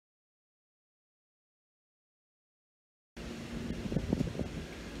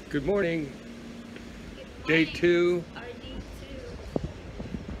Good morning. Day 2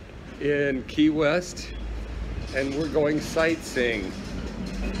 in Key West, and we're going sightseeing.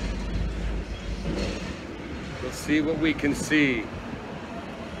 We'll see what we can see.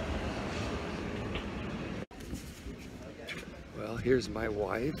 Well, here's my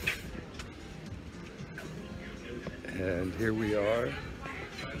wife, and here we are.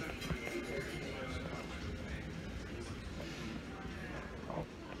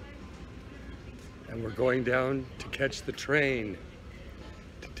 And we're going down to catch the train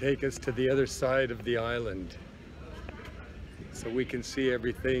to take us to the other side of the island so we can see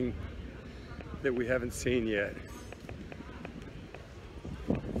everything that we haven't seen yet.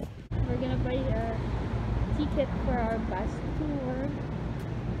 We're gonna buy a ticket for our bus tour.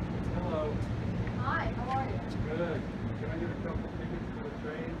 Hello. Hi, how are you? Good. Can I get a couple tickets for the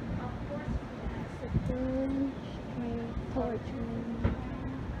train? Of course. The CONCH train, tour train.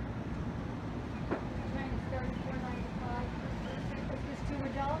 Train is $34.95. Is this too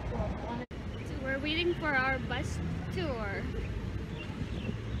much or one? So we're waiting for our bus tour.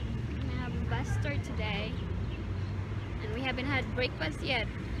 We're gonna have a bus tour today, and we haven't had breakfast yet.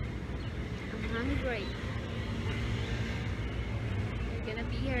 I'm hungry. We're gonna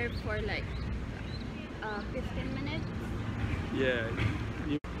be here for like 15 minutes. Yeah.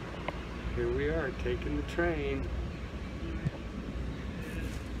 Here we are, taking the train.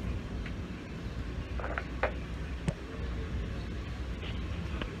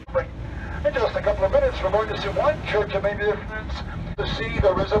 In just a couple of minutes, we're going to see one church that made a difference. To see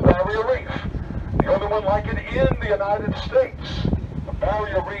there is a barrier reef, the only one like it in the United States. The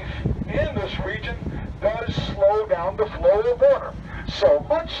barrier reef in this region does slow down the flow of water. So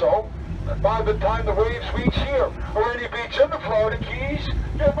much so that by the time the waves reach here or any beach in the Florida Keys,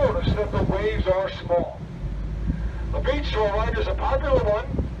 you'll notice that the waves are small. The beach to our right is a popular one.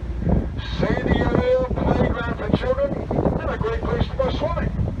 Sandy area, playground for children, and a great place for swimming.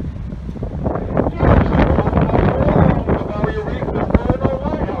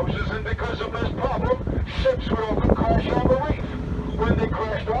 Ships would often crash on the reef. When they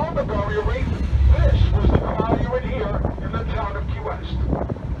crashed on the barrier reef, this was the crowd you would hear in the town of Key West.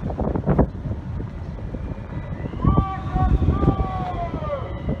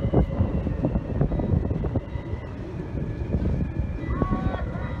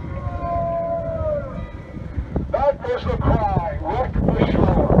 That was the cry, wreck the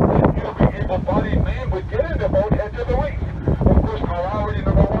shore. Every able-bodied man would get in the boat, head to the reef. Of course, priority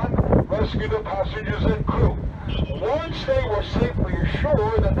number one, rescue the passengers and crew. Once they were safely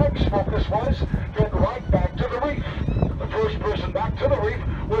ashore, the next focus was get right back to the reef. The first person back to the reef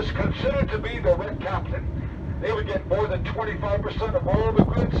was considered to be the wreck captain. They would get more than 25% of all the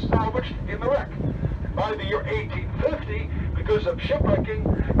goods salvaged in the wreck. And by the year 1850, because of shipwrecking,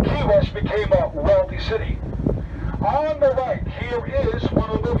 Key West became a wealthy city. On the right, here is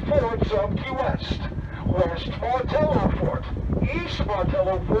one of the forts of Key West. West Martello Fort. East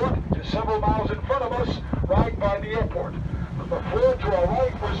Martello Fort is several miles in front of us, right by the airport. But the fort to our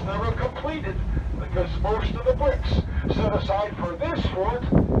right was never completed because most of the bricks set aside for this fort,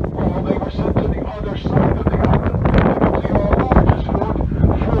 well, they were sent to the other side of the island, to our largest fort,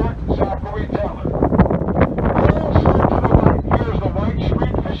 Fort Zachary Taylor. Also to the right, here's the White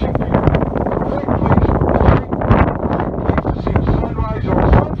Street Fishing Pier. Great place for fishing, great place to see sunrise or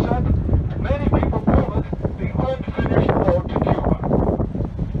sunset. Many people call it the unfinished road to Cuba.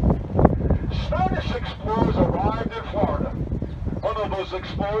 Spanish explorers arrived in Florida. One of those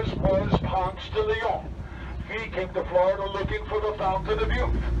explorers was Ponce de Leon. He came to Florida looking for the Fountain of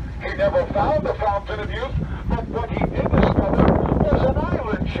Youth. He never found the Fountain of Youth, but what he did discover was an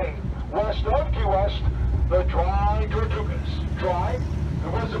island chain west of Key West, the Dry Tortugas. Dry,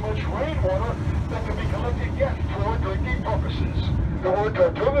 there wasn't much rainwater that could be collected yet for drinking purposes. The word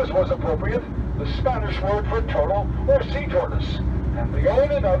tortugas was appropriate, the Spanish word for turtle or sea tortoise. And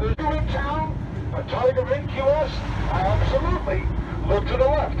Leon and others were in town. A tiger in Key West? Absolutely. Look to the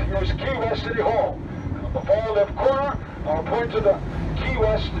left. Here's Key West City Hall. And on the far left corner, I'll point to the Key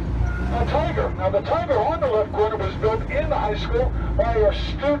West tiger. Now the tiger on the left corner was built in the high school by our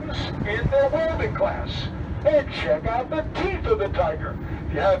students in their welding class. And check out the teeth of the tiger.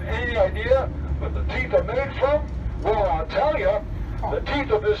 If you have any idea what the teeth are made from, well, I'll tell you, the teeth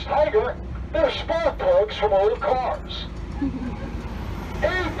of this tiger, they're spark plugs from old cars.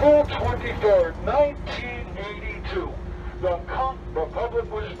 April 23rd, 1982, the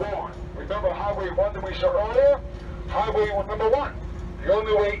Republic was born. Remember Highway 1 that we saw earlier? Highway number 1, the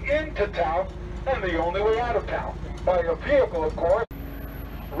only way into town and the only way out of town. By a vehicle, of course.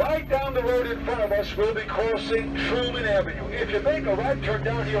 Right right down the road in front of us, we'll be crossing Truman Avenue. If you make a right turn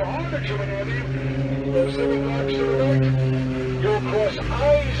down here on the Truman Avenue, go 7 blocks to the right, you'll cross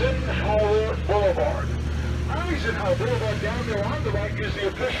Eisenhower Boulevard. Eisenhower Boulevard down there on the right is the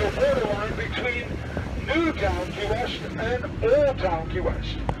official borderline between Newtown, Key West and Old Town, Key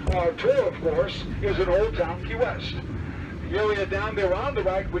West. Our tour, of course, is in Old Town, Key West. The area down there on the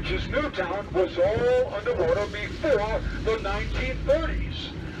right, which is Newtown, was all underwater before the 1930s.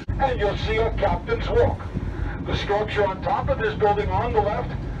 And you'll see a Captain's Walk. The structure on top of this building on the left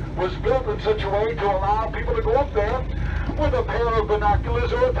was built in such a way to allow people to go up there with a pair of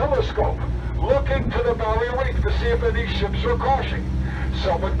binoculars or a telescope, looking to the barrier reef to see if any ships are crashing.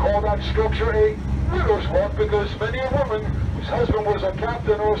 Some would call that structure a widow's walk because many a woman whose husband was a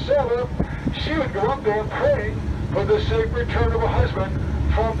captain or a sailor, she would go up there praying for the safe return of her husband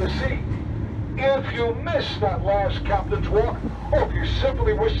from the sea. If you missed that last Captain's Walk, or if you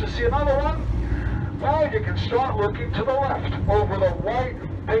simply wish to see another one, well, you can start looking to the left over the white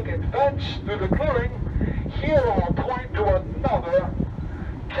picket fence through the clearing. Here I'll point to another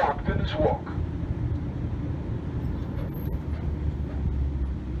Captain's Walk.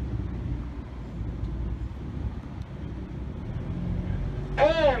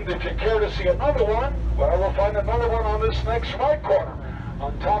 And if you care to see another one, well, we'll find another one on this next right corner,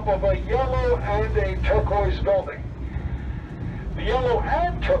 on top of a yellow and a turquoise building. The yellow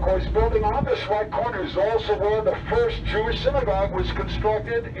and turquoise building on this right corner is also where the first Jewish synagogue was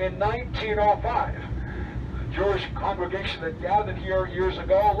constructed in 1905. The Jewish congregation that gathered here years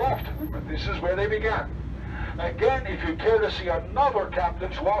ago left, but this is where they began. Again, if you care to see another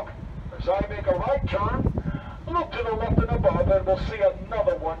Captain's Walk, as I make a right turn, look to the left and above, and we'll see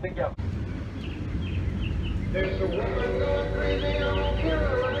another one together. There's a woman going crazy on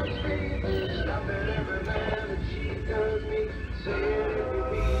Caroline Street. Stop at every man that she does me. Say it if you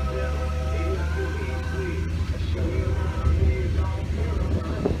be them, if you be sweet. I show you how it is on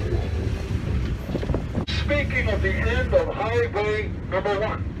Caroline Street. Speaking of the end of Highway number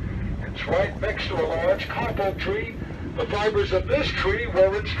 1, it's right next to a large copper tree. The fibers of this tree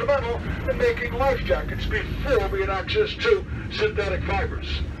were instrumental in making life jackets before we had access to synthetic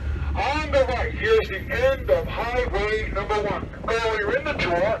fibers. On the right, here's the end of Highway number 1. Earlier in the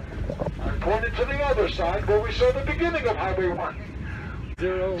tour, I pointed to the other side where we saw the beginning of Highway 1.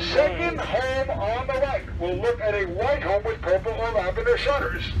 Second home on the right. We'll look at a white home with purple or lavender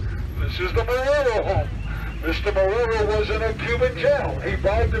shutters. This is the Marrero home. Mr. Marrero was in a Cuban jail. He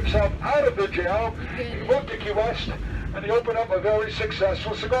bribed himself out of the jail. He moved to Key West, and he opened up a very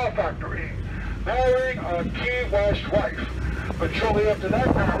successful cigar factory, marrying a Key West wife. But shortly after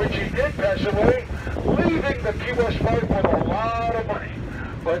that marriage, he did pass away, leaving the Key West wife with a lot of money.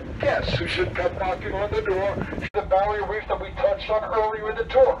 But guess who should come knocking on the door? The barrier reef that we touched on earlier in the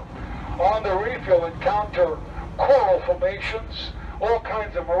tour. On the reef, you'll encounter coral formations, all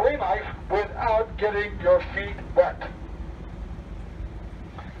kinds of marine life, without getting your feet wet.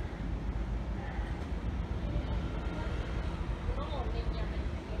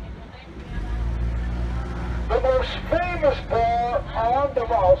 The most famous bar on the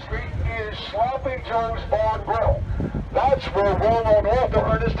Wall Street is Sloppy Joe's Bar and Grill. That's where well-known author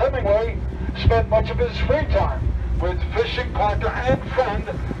Ernest Hemingway spent much of his free time with fishing partner and friend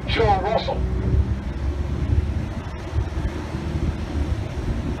Joe Russell.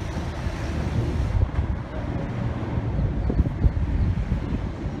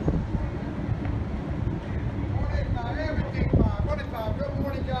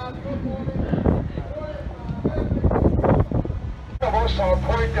 I'll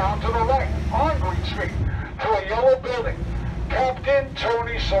point down to the right on Green Street to a yellow building, Captain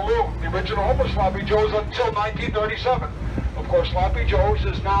Tony's Saloon. The original home of Sloppy Joe's until 1937. Of course, Sloppy Joe's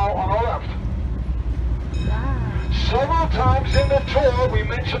is now on our left. Several times in the tour, we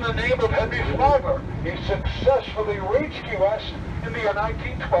mention the name of Henry Flagler. He successfully reached Key West in the year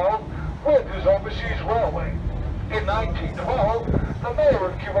 1912 with his overseas railway. In 1912, the mayor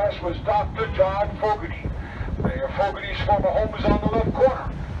of Key West was Dr. John Fogarty. Mayor Fogarty's former home is on the left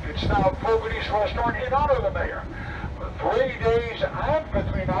corner. It's now Fogarty's Restaurant in honor of the mayor. For 3 days and for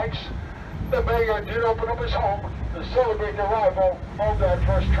 3 nights, the mayor did open up his home to celebrate the arrival of that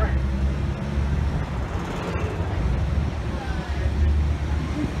first train.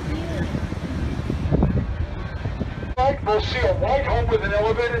 Tonight we'll see a white home with an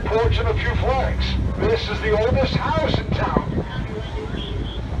elevated porch and a few flags. This is the oldest house in town.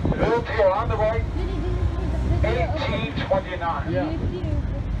 Built here on the right, 1829.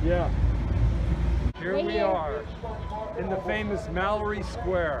 Yeah. Here we are in the famous Mallory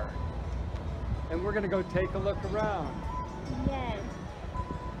Square. And we're going to go take a look around. Yes.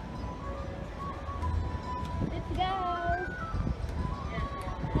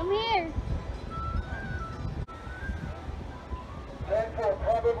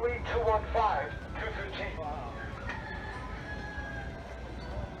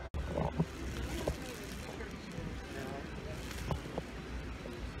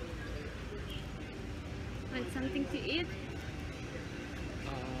 eat?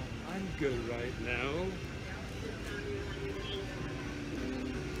 I'm good right now.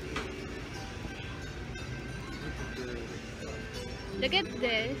 Look at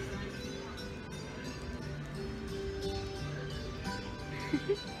this.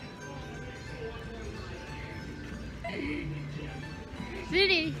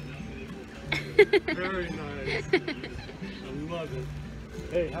 Really? Very nice. I love it.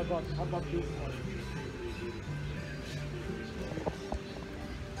 Hey, how about this one?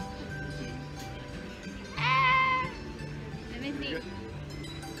 Ah! Let me see.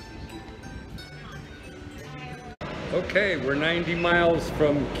 Okay, we're 90 miles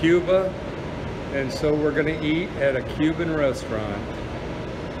from Cuba, and so we're going to eat at a Cuban restaurant.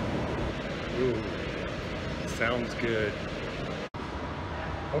 Ooh, sounds good.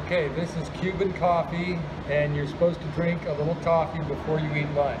 Okay, this is Cuban coffee, and you're supposed to drink a little coffee before you eat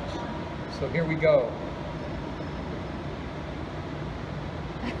lunch. So here we go.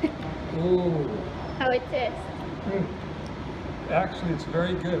 Ooh. How it tastes? Actually, it's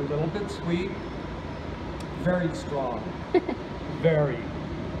very good. A little bit sweet, very strong. Very.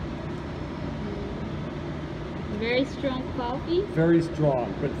 Very strong coffee. Very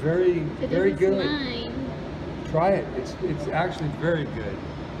strong, but very, So very this is good. mine. Try it. It's actually very good.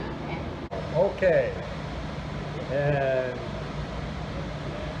 Okay. And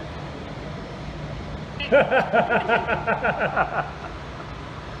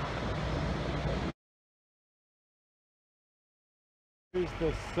here's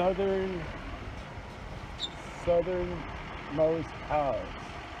the southernmost house.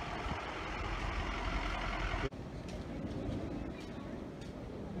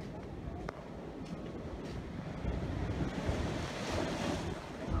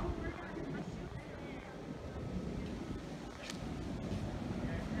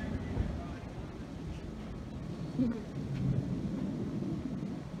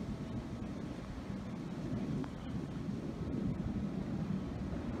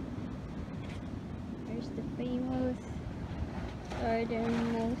 There's the famous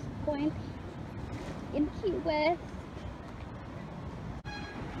northernmost point in Key West.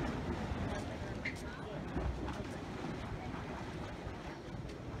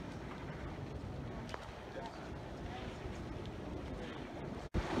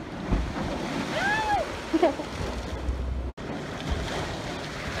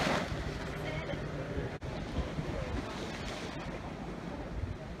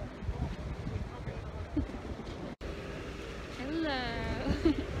 Hello.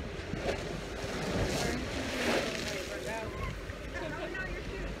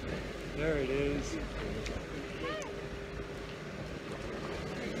 There it is.